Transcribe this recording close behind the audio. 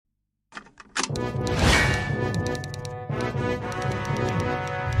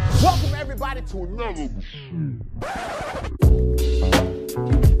to another.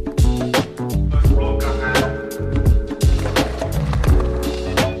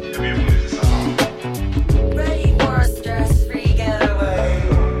 Ready for a stress-free getaway.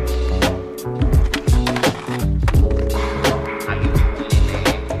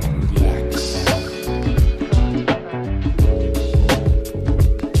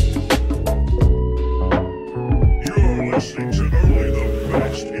 You're listening to only the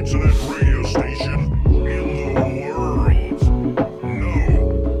best internet radio station in the world. No,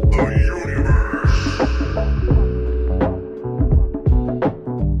 the universe.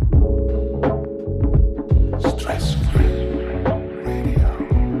 Stress-free radio.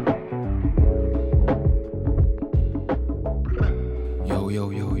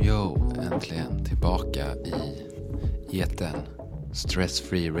 Yo, äntligen tillbaka i etern.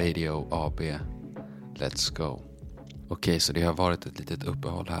 Stress-free radio AB. Let's go. Okej, så det har varit ett litet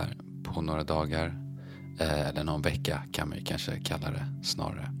uppehåll här på några dagar. Eller någon vecka kan man ju kanske kalla det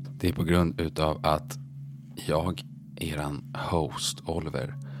snarare. Det är på grund utav att jag, eran host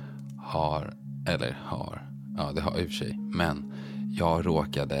Oliver, ja det har i och för sig, men jag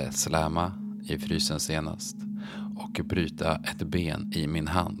råkade släma i frysen senast och bryta ett ben i min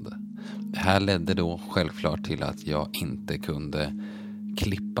hand. Det här ledde då självklart till att jag inte kunde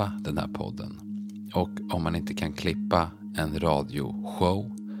klippa den här podden. Och om man inte kan klippa en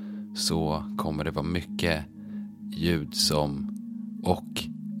radioshow så kommer det vara mycket ljud som och,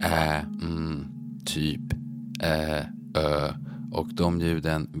 typ, och de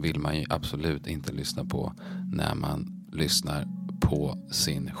ljuden vill man ju absolut inte lyssna på när man lyssnar på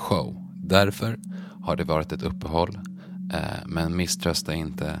sin show. Därför har det varit ett uppehåll, men misströsta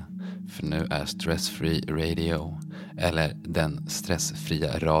inte, för nu är Stress-free radio, eller den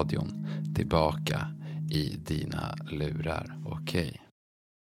stressfria radion, tillbaka i dina lurar. Okej.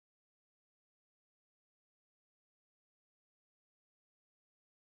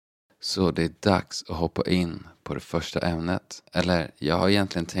 Så det är dags att hoppa in på det första ämnet. Eller jag har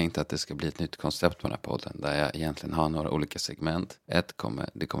egentligen tänkt att det ska bli ett nytt koncept på den här podden, där jag egentligen har några olika segment.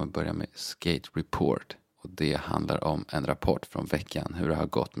 Det kommer börja med Skate Report. Och det handlar om en rapport från veckan, hur det har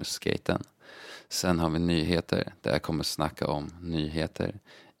gått med skaten. Sen har vi nyheter, där jag kommer snacka om nyheter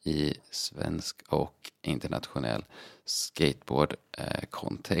i svensk och internationell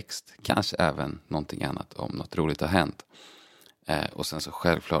skateboard-kontext. Kanske även någonting annat om något roligt har hänt. Och sen så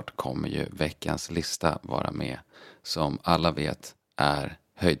självklart kommer ju veckans lista vara med. Som alla vet är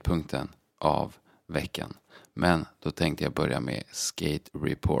höjdpunkten av veckan. Men då tänkte jag börja med Skate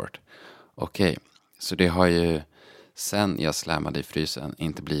Report. Okej, så det har ju sen jag slammade i frysen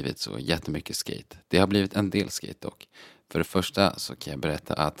inte blivit så jättemycket skate. Det har blivit en del skate dock. För det första så kan jag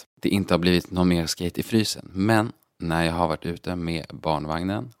berätta att det inte har blivit någon mer skate i frysen. Men när jag har varit ute med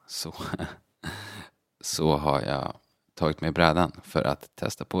barnvagnen så har jag tagit med brädan för att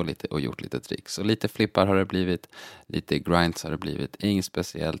testa på lite och gjort lite tricks. Så lite flippar har det blivit, lite grinds har det blivit.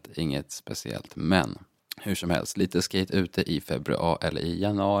 Inget speciellt, men hur som helst, lite skate ute i februari eller i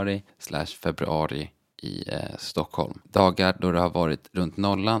januari/februari i Stockholm. Dagar då det har varit runt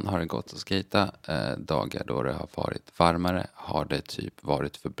nollan har det gått att skata. Dagar då det har varit varmare har det typ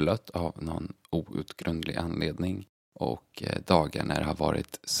varit för blött av någon outgrundlig anledning. Och dagar när det har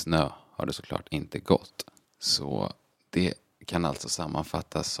varit snö har det såklart inte gått. Så det kan alltså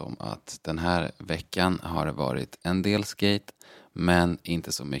sammanfattas som att den här veckan har det varit en del skate, men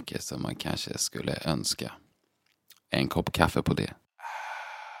inte så mycket som man kanske skulle önska. En kopp kaffe på det.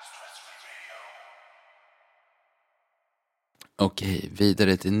 Okej,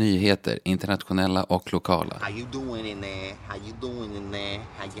 vidare till nyheter, internationella och lokala. How you doing in there? How you doing in there?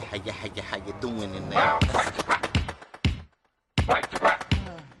 How you doing in there?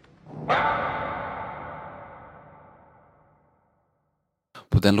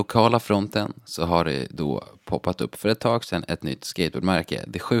 På den lokala fronten så har det då poppat upp för ett tag sedan ett nytt skateboardmärke.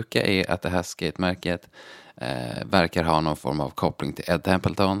 Det sjuka är att det här skatemärket verkar ha någon form av koppling till Ed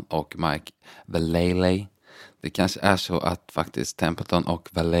Templeton och Mike Vallely. Det kanske är så att faktiskt Templeton och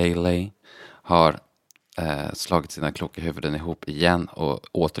Vallely har slagit sina kloka huvuden ihop igen och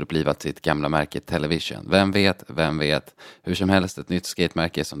återupplivat sitt gamla märke Television. Vem vet. Hur som helst, ett nytt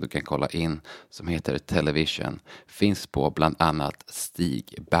skatemärke som du kan kolla in som heter Television finns på bland annat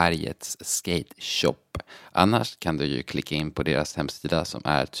Stig Bergets Skate Shop. Annars kan du ju klicka in på deras hemsida som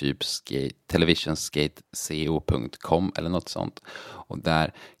är typ televisionskatec.com eller något sånt. Och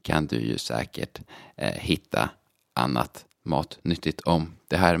där kan du ju säkert hitta annat matnyttigt om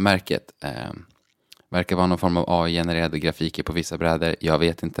det här märket. Verkar vara någon form av AI-genererade grafiker på vissa brädor. Jag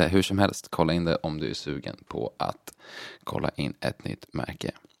vet inte. Hur som helst, kolla in det om du är sugen på att kolla in ett nytt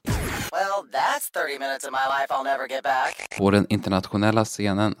märke. Well, that's 30 minutes of my life I'll never get back. På den internationella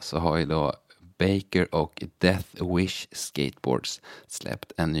scenen så har ju då Baker och Death Wish Skateboards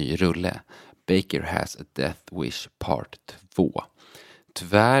släppt en ny rulle. Baker Has a Death Wish Part 2.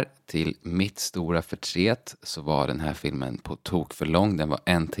 Tyvärr till mitt stora förtret så var den här filmen på tok för lång. Den var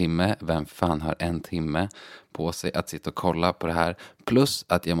 1 timme. Vem fan har 1 timme på sig att sitta och kolla på det här? Plus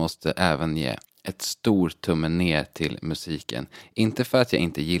att jag måste även ge ett stort tumme ner till musiken. Inte för att jag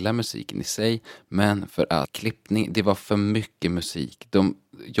inte gillar musiken i sig, men för att klippning, det var för mycket musik. De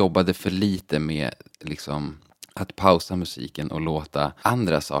jobbade för lite med liksom att pausa musiken och låta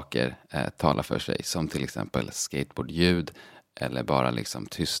andra saker tala för sig. Som till exempel skateboardljud eller bara liksom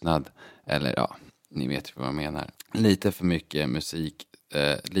tystnad. Eller ja, ni vet vad jag menar. Lite för mycket musik,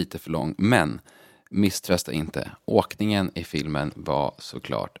 lite för lång. Men misströsta inte. Åkningen i filmen var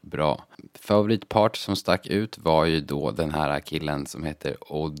såklart bra. Favoritpart som stack ut var ju då den här killen som heter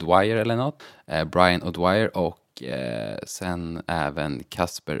O'Dwyer eller något. Brian O'Dwyer och sen även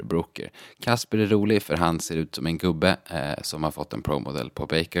Kasper Brooker. Kasper är rolig för han ser ut som en gubbe som har fått en pro-modell på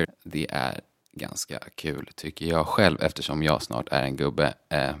Baker. Det är ganska kul tycker jag själv eftersom jag snart är en gubbe.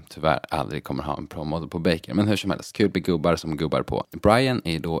 Tyvärr aldrig kommer ha en pro-modell på Baker. Men hur som helst, kul med gubbar som gubbar på. Brian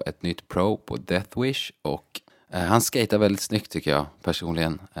är då ett nytt pro på Death Wish och han skater väldigt snyggt tycker jag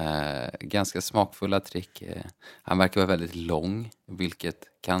personligen. Ganska smakfulla trick. Han verkar vara väldigt lång, vilket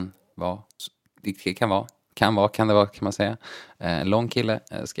kan man säga. Lång kille,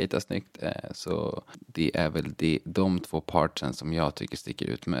 skater snyggt. Så det är väl de 2 partsen som jag tycker sticker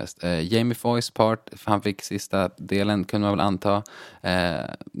ut mest. Jamie Foys part, han fick sista delen kunde man väl anta.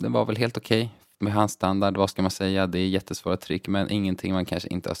 Den var väl helt okej. Med hans standard, vad ska man säga? Det är jättesvåra trick, men ingenting man kanske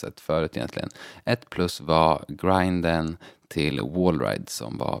inte har sett förut egentligen. 1+ var grinden till wallride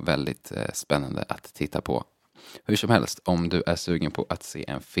som var väldigt spännande att titta på. Hur som helst, om du är sugen på att se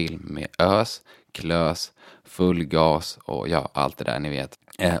en film med ös, klös, full gas och ja, allt det där ni vet.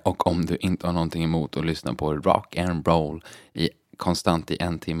 Och om du inte har någonting emot att lyssna på rock and roll konstant i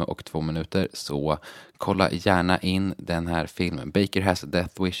 1 timme och 2 minuter så kolla gärna in den här filmen. Baker Has a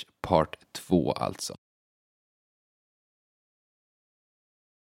Death Wish Part 2 alltså.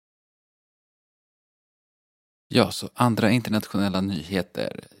 Ja, så andra internationella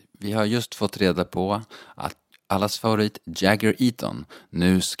nyheter. Vi har just fått reda på att allas favorit Jagger Eaton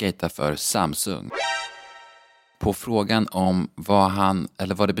nu skater för Samsung. På frågan om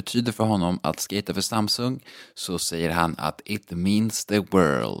vad det betyder för honom att skata för Samsung så säger han att it means the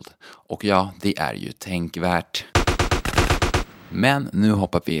world. Och ja, det är ju tänkvärt. Men nu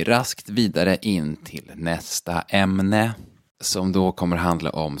hoppar vi raskt vidare in till nästa ämne som då kommer handla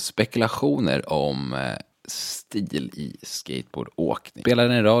om spekulationer om stil i skateboardåkning. Spelar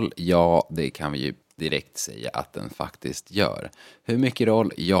den en roll? Ja, det kan vi ju direkt säga att den faktiskt gör. Hur mycket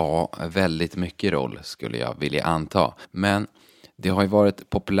roll? Ja, väldigt mycket roll skulle jag vilja anta. Men det har ju varit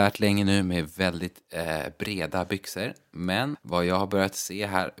populärt länge nu med väldigt breda byxor. Men vad jag har börjat se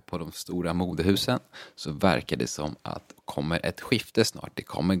här på de stora modehusen så verkar det som att kommer ett skifte snart. Det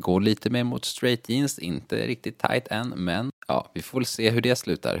kommer gå lite mer mot straight jeans, inte riktigt tight än. Men ja, vi får väl se hur det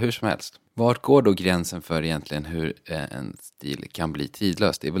slutar, hur som helst. Vart går då gränsen för egentligen hur en stil kan bli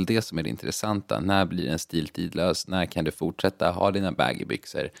tidlös? Det är väl det som är det intressanta. När blir en stil tidlös? När kan du fortsätta ha dina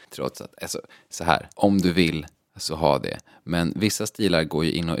baggybyxor? Trots att, alltså, så här, om du vill så ha det. Men vissa stilar går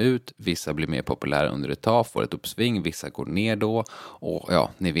ju in och ut. Vissa blir mer populära under ett tag, får ett uppsving. Vissa går ner då. Och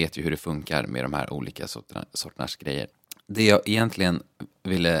ja, ni vet ju hur det funkar med de här olika sorternas grejer. Det jag egentligen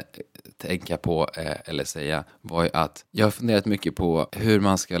ville tänka på eller säga var ju att jag har funderat mycket på hur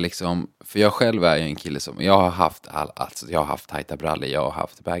man ska liksom, för jag själv är ju en kille som, jag har haft jag har haft tajta brallor, jag har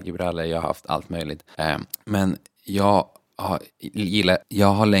haft baggybrallor, jag har haft allt möjligt. Men jag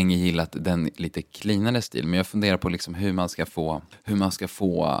har länge gillat den lite cleanare stil, men jag funderar på liksom hur man ska få,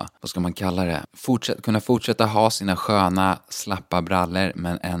 vad ska man kalla det, kunna fortsätta ha sina sköna slappa brallor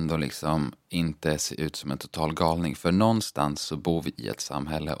men ändå liksom inte se ut som en total galning. För någonstans så bor vi i ett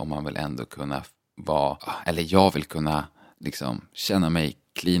samhälle och man vill ändå kunna jag vill kunna liksom känna mig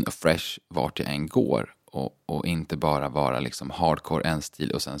clean och fresh vart jag än går. Och inte bara vara liksom hardcore en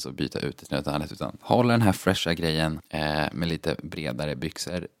stil och sen så byta ut till något annat, utan hålla den här fresha grejen med lite bredare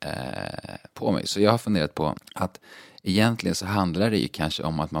byxor på mig. Så jag har funderat på att egentligen så handlar det ju kanske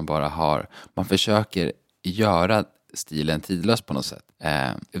om att man försöker göra stilen tidlös på något sätt.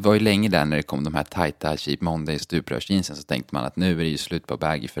 Det var ju länge där när det kom de här tajta Cheap Mondays stuprörsjeansen så tänkte man att nu är det ju slut på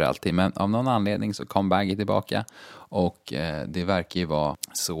baggy för alltid. Men av någon anledning så kom baggy tillbaka och det verkar ju vara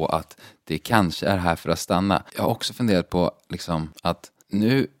så att det kanske är här för att stanna. Jag har också funderat på liksom att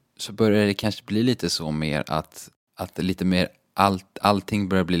nu så börjar det kanske bli lite så mer att lite mer allting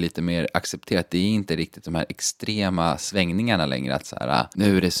börjar bli lite mer accepterat. Det är inte riktigt de här extrema svängningarna längre, att så här,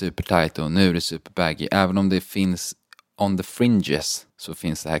 nu är det supertight och nu är det superbaggy. Även om det finns on the fringes så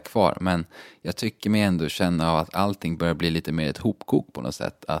finns det här kvar. Men jag tycker mig ändå känna av att allting börjar bli lite mer ett hopkok på något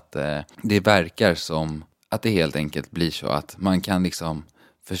sätt. Att det verkar som att det helt enkelt blir så att man kan liksom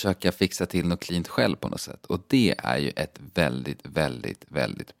försöka fixa till något cleant själv på något sätt. Och det är ju ett väldigt, väldigt,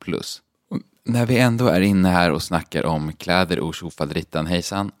 väldigt plus. Och när vi ändå är inne här och snackar om kläder och tjofaderittan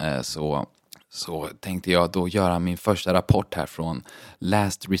hejsan, så tänkte jag då göra min första rapport här från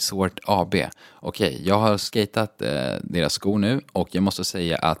Last Resort AB. Okej, jag har skatat deras skor nu och jag måste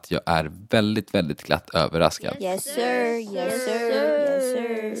säga att jag är väldigt, väldigt glatt överraskad. Yes sir, yes sir, yes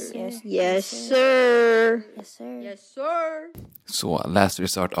sir, yes sir, yes sir, yes sir. Så, Last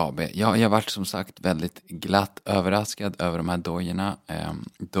Resort AB. Ja, jag har varit som sagt väldigt glatt överraskad över de här dojorna.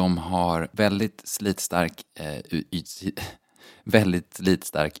 De har väldigt slitstark väldigt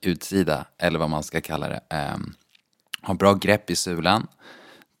slitstark utsida, eller vad man ska kalla det. Har bra grepp i sulan.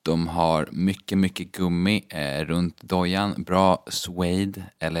 De har mycket, mycket gummi runt dojan. Bra suede,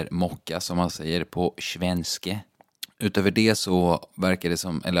 eller mocka som man säger på svenska. Utöver det så verkar det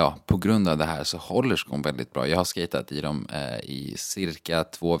som, eller ja, på grund av det här så håller skon väldigt bra. Jag har skatat i dem i cirka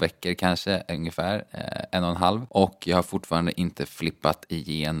 2 veckor kanske, ungefär 1,5. Och jag har fortfarande inte flippat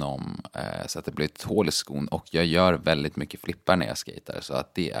igenom så att det blir ett hål i skon. Och jag gör väldigt mycket flippar när jag skatar, så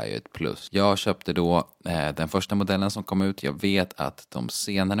att det är ju ett plus. Jag köpte då den första modellen som kom ut. Jag vet att de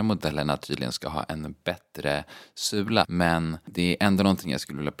senare modellerna tydligen ska ha en bättre sula. Men det är ändå någonting jag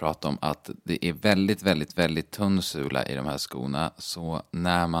skulle vilja prata om, att det är väldigt, väldigt, väldigt tunn sula i de här skorna, så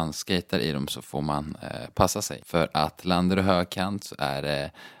när man skater i dem så får man passa sig, för att landar du högkant så är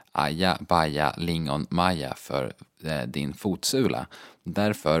det aja, baja, lingon, maja för din fotsula.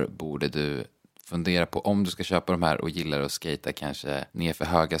 Därför borde du fundera på, om du ska köpa de här och gillar att skata kanske ner för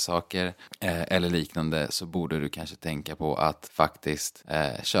höga saker eller liknande, så borde du kanske tänka på att faktiskt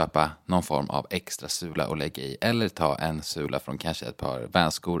köpa någon form av extra sula och lägga i, eller ta en sula från kanske ett par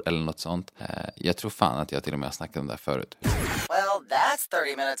vänskor eller något sånt. Jag tror fan att jag till och med har snackat om det här förut. Well, that's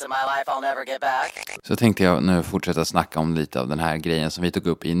 30 minutes of my life I'll never get back. Så tänkte jag nu fortsätta snacka om lite av den här grejen som vi tog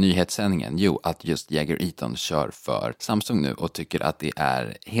upp i nyhetssändningen. Jo, att just Jagger Eaton kör för Samsung nu och tycker att det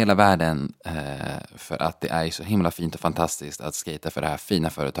är hela världen, för att det är så himla fint och fantastiskt att skata för det här fina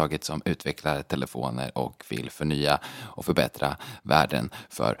företaget som utvecklar telefoner och vill förnya och förbättra världen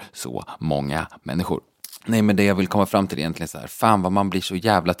för så många människor. Nej, men det jag vill komma fram till egentligen så här, fan vad man blir så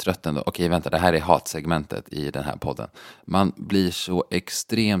jävla trött ändå. Okej, vänta, det här är hatsegmentet i den här podden. Man blir så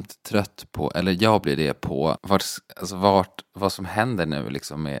extremt trött på, eller jag blir det på, vad som händer nu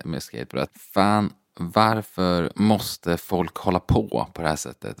liksom med skateboard. Fan, varför måste folk hålla på det här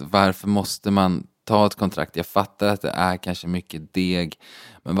sättet? Varför måste man ta ett kontrakt? Jag fattar att det är kanske mycket deg,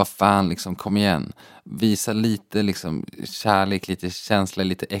 men vad fan, liksom, kom igen. Visa lite liksom kärlek, lite känsla,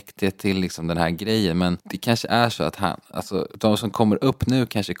 lite äkthet till liksom den här grejen. Men det kanske är så att de som kommer upp nu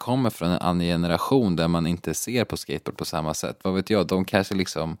kanske kommer från en annan generation där man inte ser på skateboard på samma sätt. Vad vet jag,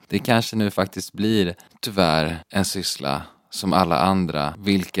 det kanske nu faktiskt blir tyvärr en syssla som alla andra,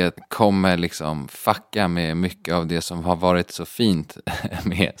 vilket kommer liksom fucka med mycket av det som har varit så fint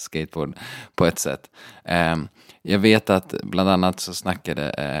med skateboard på ett sätt. Jag vet att bland annat så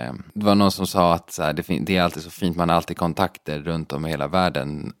snackade, det var någon som sa att så här, det är alltid så fint, man har alltid kontakter runt om i hela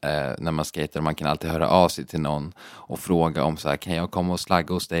världen när man skater, och man kan alltid höra av sig till någon och fråga om så här, kan jag komma och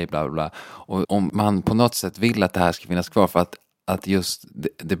slagga hos dig, bla bla bla. Och om man på något sätt vill att det här ska finnas kvar, för att just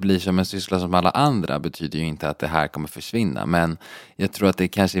det blir som en syssla som alla andra, betyder ju inte att det här kommer försvinna. Men jag tror att det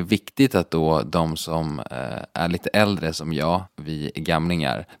kanske är viktigt att då de som är lite äldre som jag, vi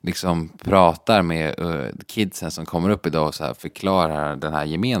gamlingar, liksom pratar med kidsen som kommer upp idag och så här förklarar den här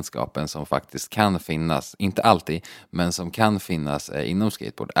gemenskapen som faktiskt kan finnas, inte alltid, men som kan finnas inom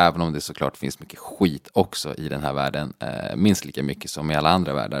skateboard. Även om det såklart finns mycket skit också i den här världen, minst lika mycket som i alla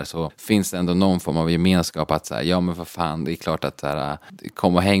andra världar, så finns det ändå någon form av gemenskap att säga, ja men vad fan, det är klart att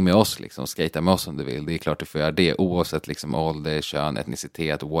kom och häng med oss liksom, skata med oss om du vill, det är klart du får göra det, oavsett liksom ålder, kön,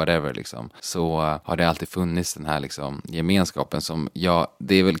 etnicitet, whatever liksom. Så har det alltid funnits den här liksom gemenskapen som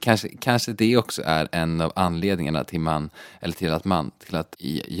det är väl kanske det också är en av anledningarna till att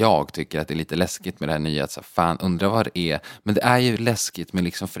jag tycker att det är lite läskigt med det här nya, att så fan, undra vad det är, men det är ju läskigt med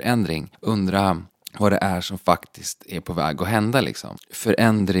liksom förändring, undra vad det är som faktiskt är på väg att hända liksom.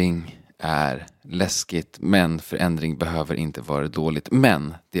 Förändring är läskigt, men förändring behöver inte vara dåligt.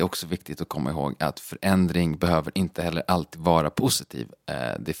 Men det är också viktigt att komma ihåg att förändring behöver inte heller alltid vara positiv.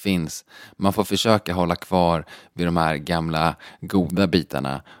 Man får försöka hålla kvar vid de här gamla goda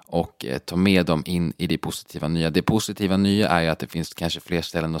bitarna och ta med dem in i det positiva nya. Det positiva nya är ju att det finns kanske fler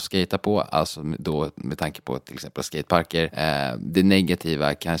ställen att skata på, alltså då med tanke på till exempel skateparker. Det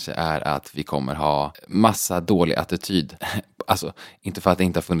negativa kanske är att vi kommer ha massa dålig attityd. Alltså inte för att det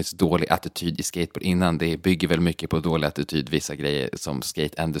inte har funnits dålig attityd i skateboard innan, det bygger väl mycket på dålig attityd, vissa grejer som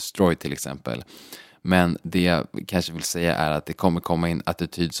Skate and Destroy till exempel. Men det jag kanske vill säga är att det kommer komma in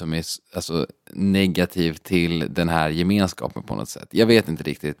attityd som är alltså negativ till den här gemenskapen på något sätt. Jag vet inte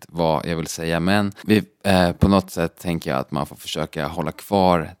riktigt vad jag vill säga, men på något sätt tänker jag att man får försöka hålla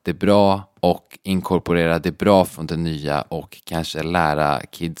kvar det bra och inkorporera det bra från det nya och kanske lära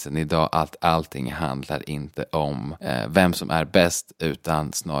kidsen idag att allting handlar inte om vem som är bäst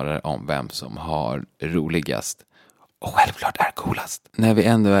utan snarare om vem som har roligast. Och självklart är coolast. När vi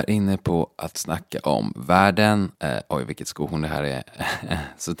ändå är inne på att snacka om världen, oj vilket skohorn det här är,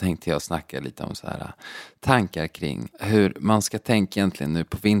 så tänkte jag snacka lite om så här tankar kring hur man ska tänka egentligen nu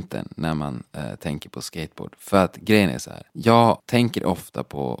på vintern när man tänker på skateboard. För att grejen är så här, jag tänker ofta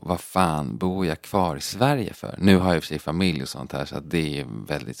på vad fan bor jag kvar i Sverige för? Nu har jag i och för sig familj och sånt här, så att det är en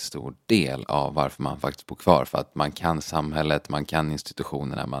väldigt stor del av varför man faktiskt bor kvar. För att man kan samhället, man kan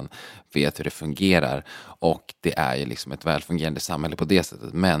institutionerna, man vet hur det fungerar och det är ju liksom ett välfungerande samhälle på det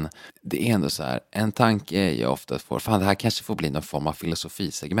sättet. Men det är ändå så här, en tanke jag ofta får, fan det här kanske får bli någon form av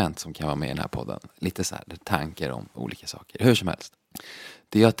filosofisegment som kan vara med i den här podden. Lite så här, tankar om olika saker, hur som helst.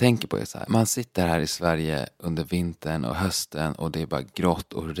 Det jag tänker på är så här, man sitter här i Sverige under vintern och hösten och det är bara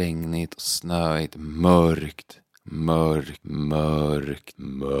grått och regnigt och snöigt, mörkt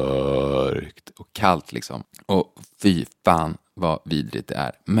och kallt liksom. Och fy fan vad vidrigt det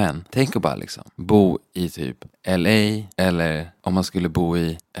är. Men tänk att bara liksom bo i typ LA eller om man skulle bo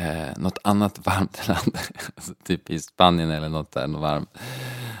i något annat varmt land, alltså typ i Spanien eller något där,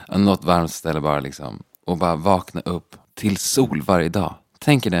 något varmt ställe bara liksom, och bara vakna upp till sol varje dag.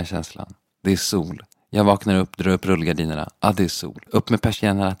 Tänk er den känslan. Det är sol. Jag vaknar upp, drar upp rullgardinerna. Det är sol. Upp med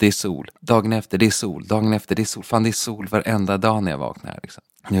persiennerna, det är sol. Dagen efter, det är sol. Dagen efter, det är sol. Fan, det är sol varenda dag när jag vaknar liksom.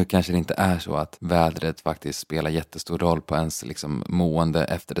 Nu kanske det inte är så att vädret faktiskt spelar jättestor roll på ens liksom mående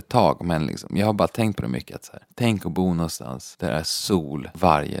efter ett tag. Men liksom, jag har bara tänkt på det mycket. Att så här, tänk att bo någonstans där det är sol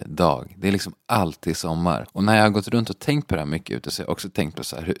varje dag. Det är liksom alltid sommar. Och när jag har gått runt och tänkt på det här mycket ute, så har jag också tänkt på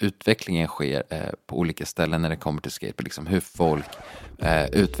så här, hur utvecklingen sker på olika ställen när det kommer till skate. Liksom hur folk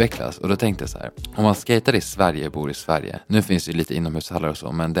utvecklas. Och då tänkte jag så här, om man skater i Sverige, bor i Sverige. Nu finns det ju lite inomhushallar och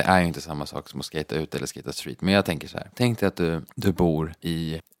så, men det är ju inte samma sak som att skata ut eller skata street. Men jag tänker så här, tänk dig att du bor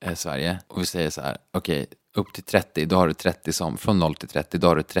i Sverige och vi säger så här, okej, upp till 30, då har du 30 från 0 till 30, då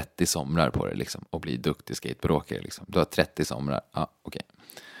har du 30 somrar på det liksom, och blir duktig skateboardåkare liksom. Du har 30 somrar, ja okej.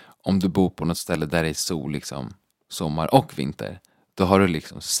 Om du bor på något ställe där det är sol liksom, sommar och vinter, då har du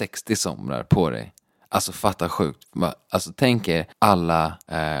liksom 60 somrar på dig. Alltså fatta sjukt. Alltså tänk er alla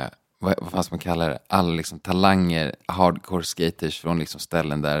vad fan ska man kalla det? Alla liksom talanger, hardcore skaters från liksom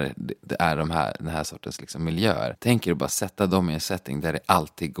ställen där det är den här sortens liksom miljöer. Tänk er att bara sätta dem i en setting där det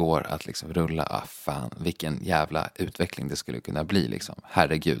alltid går att liksom rulla. Fan, vilken jävla utveckling det skulle kunna bli liksom.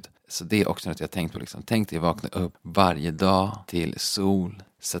 Herregud. Så det är också något jag tänkt på liksom. Tänk dig vakna upp varje dag till sol,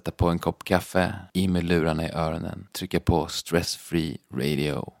 sätta på en kopp kaffe, i med lurarna i öronen, trycka på stress-free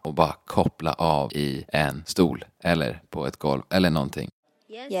radio och bara koppla av i en stol eller på ett golv eller någonting.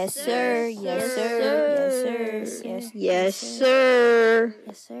 Yes, sir. Yes, sir. Yes, sir. Yes, sir.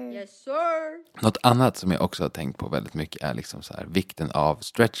 Yes, sir. Något annat som jag också har tänkt på väldigt mycket är liksom så här, vikten av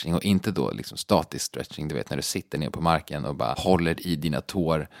stretching, och inte då liksom statisk stretching, du vet när du sitter ner på marken och bara håller i dina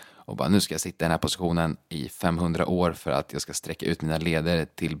tår och bara, nu ska jag sitta i den här positionen i 500 år för att jag ska sträcka ut mina leder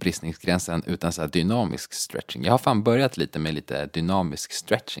till bristningsgränsen, utan så här dynamisk stretching. Jag har fan börjat lite med lite dynamisk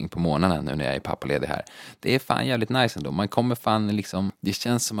stretching på morgnarna nu när jag är pappaledig här. Det är fan jävligt nice ändå. Man kommer fan liksom, det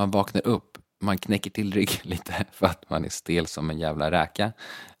känns som man vaknar upp, man knäcker till ryggen lite för att man är stel som en jävla räka.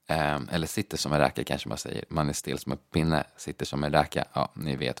 Eller sitter som en räka kanske man säger. Man är stel som en pinne, sitter som en räka. Ja,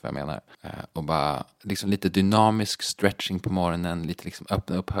 ni vet vad jag menar. Och bara liksom lite dynamisk stretching på morgonen. Lite liksom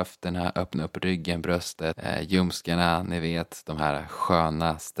öppna upp höfterna, öppna upp ryggen, bröstet, ljumskarna. Ni vet, de här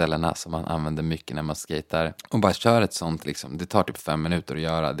sköna ställena som man använder mycket när man skater. Och bara kör ett sånt liksom. Det tar typ 5 minuter att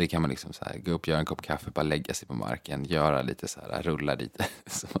göra. Det kan man liksom så här, gå upp, göra en kopp kaffe, bara lägga sig på marken. Göra lite så här, rulla lite.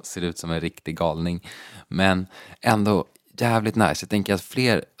 Så man ser ut som en riktig galning. Men ändå jävligt nice. Jag tänker att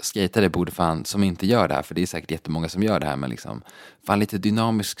fler skatare borde fan, som inte gör det här, för det är säkert jättemånga som gör det här, men liksom fan lite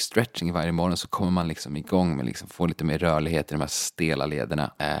dynamisk stretching varje morgon, så kommer man liksom igång med liksom få lite mer rörlighet i de här stela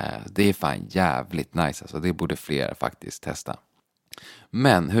lederna. Det är fan jävligt nice, alltså det borde fler faktiskt testa.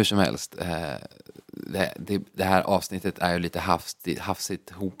 Men hur som helst, det här avsnittet är ju lite hafsigt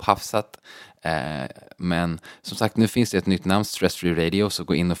hophafsat. Men som sagt, nu finns det ett nytt namn, Stress Free Radio, så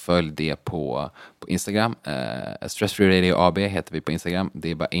gå in och följ det på Instagram. Stress Free Radio AB heter vi på Instagram.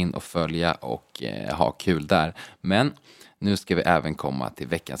 Det är bara in och följa och ha kul där. Men nu ska vi även komma till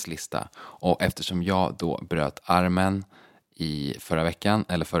veckans lista. Och eftersom jag då bröt armen i förra veckan,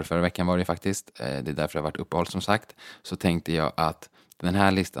 eller förra veckan var det faktiskt, det är därför jag har varit uppehåll som sagt, så tänkte jag att den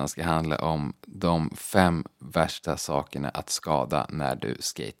här listan ska handla om de 5 värsta sakerna att skada när du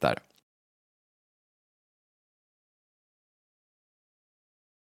skater.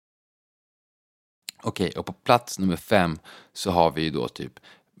 Okej, och på plats nummer 5 så har vi ju då typ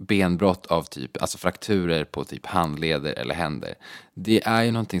benbrott av typ, alltså frakturer på typ handleder eller händer. Det är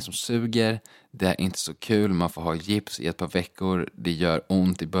ju någonting som suger, det är inte så kul, man får ha gips i ett par veckor, det gör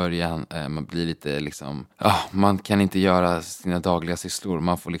ont i början, man blir lite liksom, man kan inte göra sina dagliga sysslor,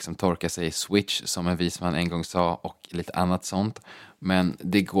 man får liksom torka sig i switch som en visman en gång sa och lite annat sånt. Men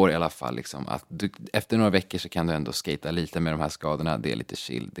det går i alla fall liksom att efter några veckor så kan du ändå skata lite med de här skadorna, det är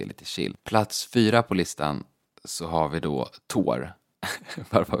lite chill. Plats 4 på listan så har vi då tår.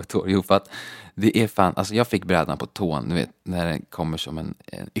 Varför har vi tår? Jo, för att det är fan, alltså jag fick brädan på tån, du vet, när den kommer som en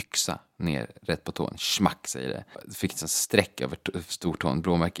yxa ner rätt på tån, schmack säger det. Jag fick ett streck över stortån,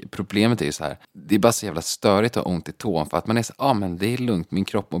 blåmärke. Problemet är ju så här, det är bara så jävla störigt att ha ont i tån, för att man är så, men det är lugnt, min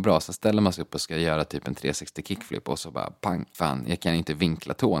kropp mår bra. Så ställer man sig upp och ska göra typ en 360 kickflip och så bara pang, fan, jag kan inte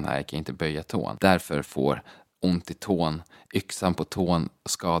vinkla tån här, jag kan inte böja tån. Därför får ont i tån, yxan på tån,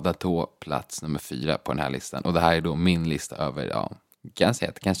 skadad tå, plats nummer 4 på den här listan. Och det här är då min lista över, kan jag säga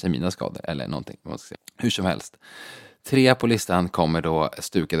att det kanske är mina skador eller någonting. Hur som helst. 3 på listan kommer då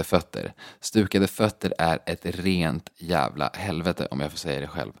stukade fötter. Stukade fötter är ett rent jävla helvete, om jag får säga det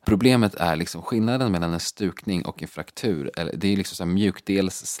själv. Problemet är liksom skillnaden mellan en stukning och en fraktur. Eller det är liksom så här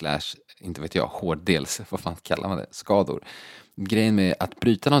mjukdels / inte vet jag, hårddels, vad fan kallar man det? Skador. Grejen med att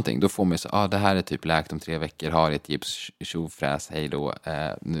bryta någonting, då får man ju så, det här är typ läkt om 3 veckor, har ett gips, tjofräs, hej då,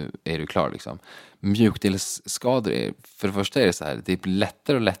 nu är du klar liksom. Mjukdelsskador är, för det första är det så här, det blir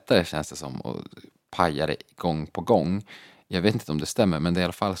lättare och lättare känns det som, och pajar det gång på gång. Jag vet inte om det stämmer, men det är i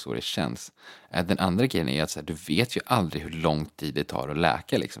alla fall så det känns. Den andra grejen är att så här, du vet ju aldrig hur lång tid det tar att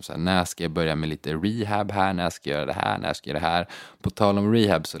läka. Liksom. Så här, när ska jag börja med lite rehab här? När ska jag göra det här? När ska jag göra det här? På tal om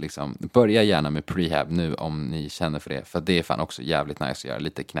rehab så liksom, börja gärna med prehab nu om ni känner för det. För det är fan också jävligt nice att göra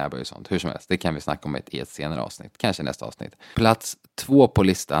lite knäböj och sånt. Hur som helst, det kan vi snacka om i ett senare avsnitt. Kanske nästa avsnitt. Plats 2 på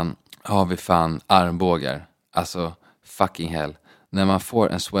listan har vi fan armbågar. Alltså, fucking hell. När man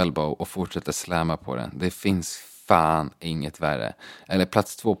får en swellbow och fortsätter slamma på den, det finns fan inget värre. Eller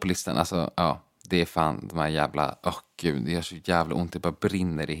plats 2 på listan, alltså det är fan de här jävla, gud, det gör så jävla ont, det bara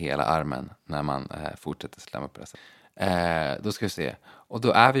brinner i hela armen när man fortsätter slamma på det. Då ska vi se. Och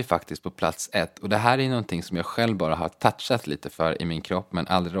då är vi faktiskt på plats 1. Och det här är någonting som jag själv bara har touchat lite för i min kropp, men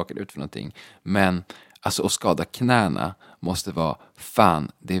aldrig råkat ut för någonting. Men alltså att skada knäna måste vara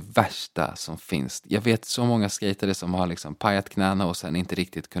fan det värsta som finns. Jag vet så många skatare som har liksom pajat knäna och sen inte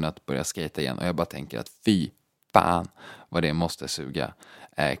riktigt kunnat börja skata igen. Och jag bara tänker att fy fan vad det måste suga.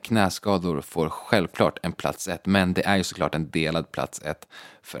 Knäskador får självklart en plats 1, men det är ju såklart en delad plats 1.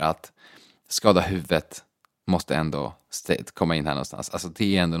 För att skada huvudet måste ändå komma in här någonstans. Alltså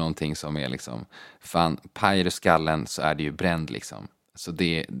det är ändå någonting som är liksom, fan, pajar du skallen så är det ju bränd liksom. Så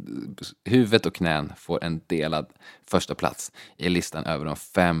det, huvudet och knän får en delad första plats i listan över de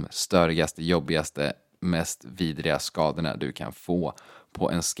 5 störigaste, jobbigaste, mest vidriga skadorna du kan få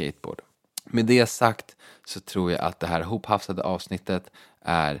på en skateboard. Med det sagt så tror jag att det här hophafsade avsnittet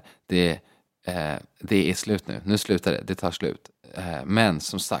det är slut nu. Nu slutar det tar slut. Men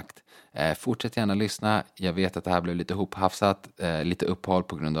som sagt, fortsätt gärna lyssna. Jag vet att det här blev lite hophafsat, lite uppehåll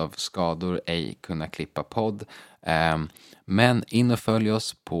på grund av skador, ej kunna klippa podd. Men in och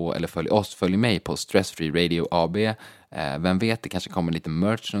följ mig på Stress Free Radio AB. Vem vet, det kanske kommer lite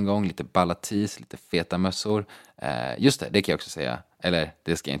merch någon gång, lite balla tees, lite feta mössor. Just det kan jag också säga. Eller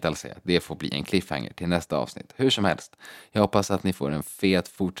det ska jag inte alls säga. Det får bli en cliffhanger till nästa avsnitt. Hur som helst. Jag hoppas att ni får en fet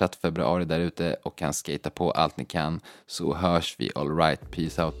fortsatt februari där ute och kan skata på allt ni kan. Så hörs vi. All right.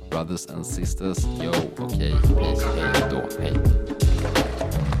 Peace out brothers and sisters. Yo, okej. Peace. Hej då. Hej.